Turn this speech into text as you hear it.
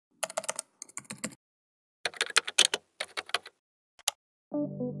I'm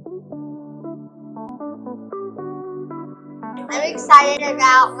excited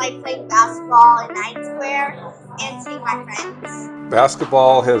about playing basketball in 9th Square and seeing my friends.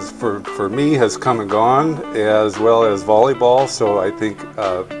 Basketball has, for me, has come and gone, as well as volleyball, so I think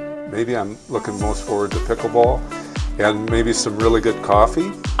maybe I'm looking most forward to pickleball and maybe some really good coffee.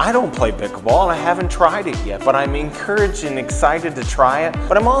 I don't play pickleball and I haven't tried it yet, but I'm encouraged and excited to try it.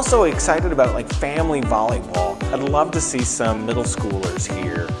 But I'm also excited about family volleyball. I'd love to see some middle schoolers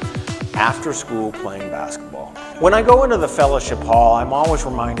here after school playing basketball. When I go into the fellowship hall, I'm always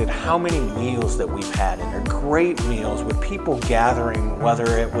reminded how many meals that we've had, and they're great meals with people gathering,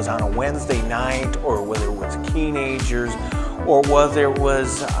 whether it was on a Wednesday night or whether it was teenagers or whether it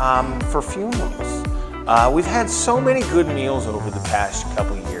was for funerals. We've had so many good meals over the past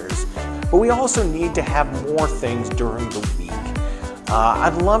couple years, but we also need to have more things during the week.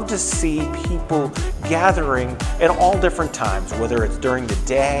 I'd love to see people gathering at all different times, whether it's during the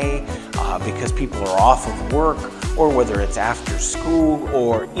day because people are off of work, or whether it's after school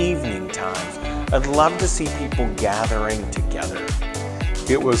or evening times. I'd love to see people gathering together.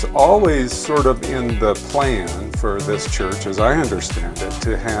 It was always sort of in the plan for this church, as I understand it,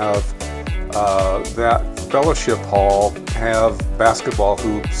 to have that fellowship hall have basketball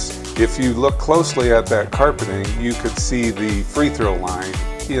hoops. If you look closely at that carpeting, you could see the free throw line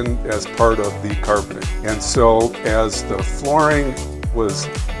in as part of the carpeting. And so as the flooring was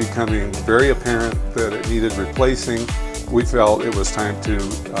becoming very apparent that it needed replacing, we felt it was time to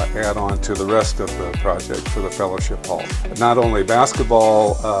add on to the rest of the project for the fellowship hall. Not only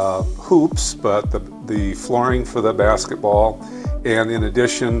basketball hoops, but the flooring for the basketball, and in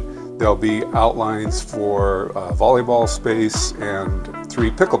addition there'll be outlines for volleyball space and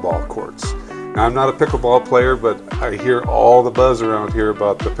 3 pickleball courts. Now, I'm not a pickleball player, but I hear all the buzz around here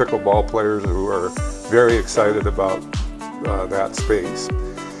about the pickleball players who are very excited about that space.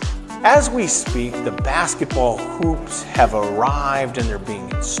 As we speak, the basketball hoops have arrived and they're being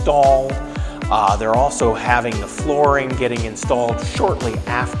installed. They're also having the flooring getting installed shortly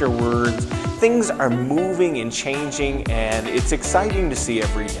afterwards. Things are moving and changing, and it's exciting to see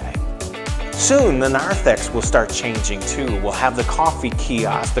every day. Soon, the narthex will start changing too. We'll have the coffee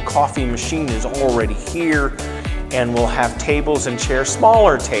kiosk. The coffee machine is already here, and we'll have tables and chairs,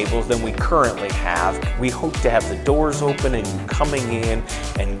 smaller tables than we currently have. We hope to have the doors open and you coming in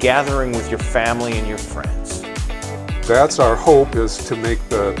and gathering with your family and your friends. That's our hope, is to make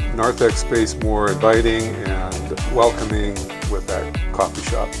the narthex space more inviting and welcoming with that coffee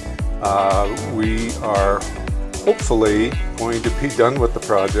shop. We are hopefully going to be done with the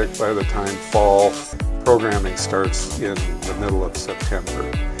project by the time fall programming starts in the middle of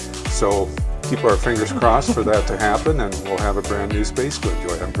September. So keep our fingers crossed for that to happen, and we'll have a brand new space to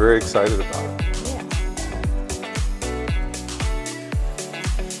enjoy. I'm very excited about it.